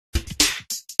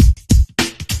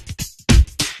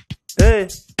ఏ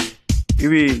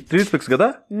ఇవి 3 స్పెక్స్ కదా?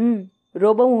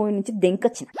 Robo movie నుంచి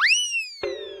దెంకొచ్చిన.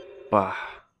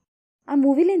 ఆ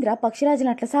మూవీలో ఏంద్రా పక్షిరాజులు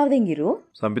అట్లా సావదెంగిరు?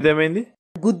 సంపితే ఏమైంది?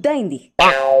 గుద్దయింది.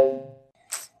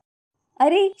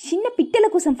 అరే చిన్న పిట్టల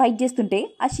కోసం ఫైట్ చేస్తుంటే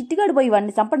ఆ చిట్టిగాడు పోయి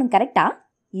వాడిని చంపడం కరెక్టా?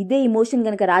 ఇదే ఇమోషన్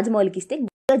గనక రాజమౌళికి ఇస్తే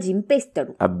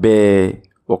జింపేస్తాడు. అబ్బే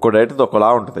ఒక్కో డైరెక్టర్ ఒక్కలా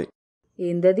ఉంటది.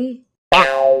 ఏందది?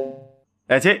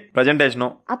 ప్రజెంటేషన్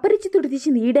అపరిచితుడు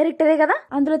తీసింది ఈ డైరెక్టరే కదా.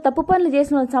 అందులో తప్పు పనులు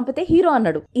చేసిన వాళ్ళు చంపితే హీరో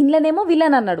అన్నాడు, ఇంట్లోనేమో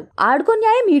విలన్ అన్నాడు. ఆడుకో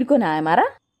న్యాయం ఈడుకో న్యాయమారా?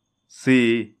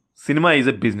 Cinema is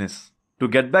a business. To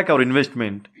get back our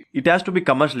investment it has to be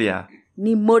commercial.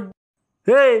 నీ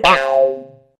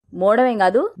మోడమేం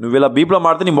కాదు. నువ్వు ఇలా బీప్లో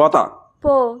మాడితే నీ పోతా.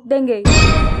 పో దెంగే.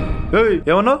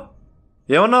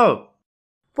 ఏమన్నావు?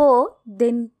 పో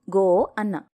దెన్ గో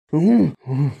అన్నా.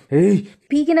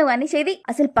 పీకిన వాణి చేది.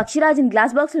 అసలు పక్షిరాజుని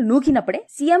గ్లాస్ బాక్స్ లో నూకినప్పుడే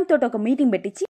సీఎం తోటి ఒక మీటింగ్ పెట్టించి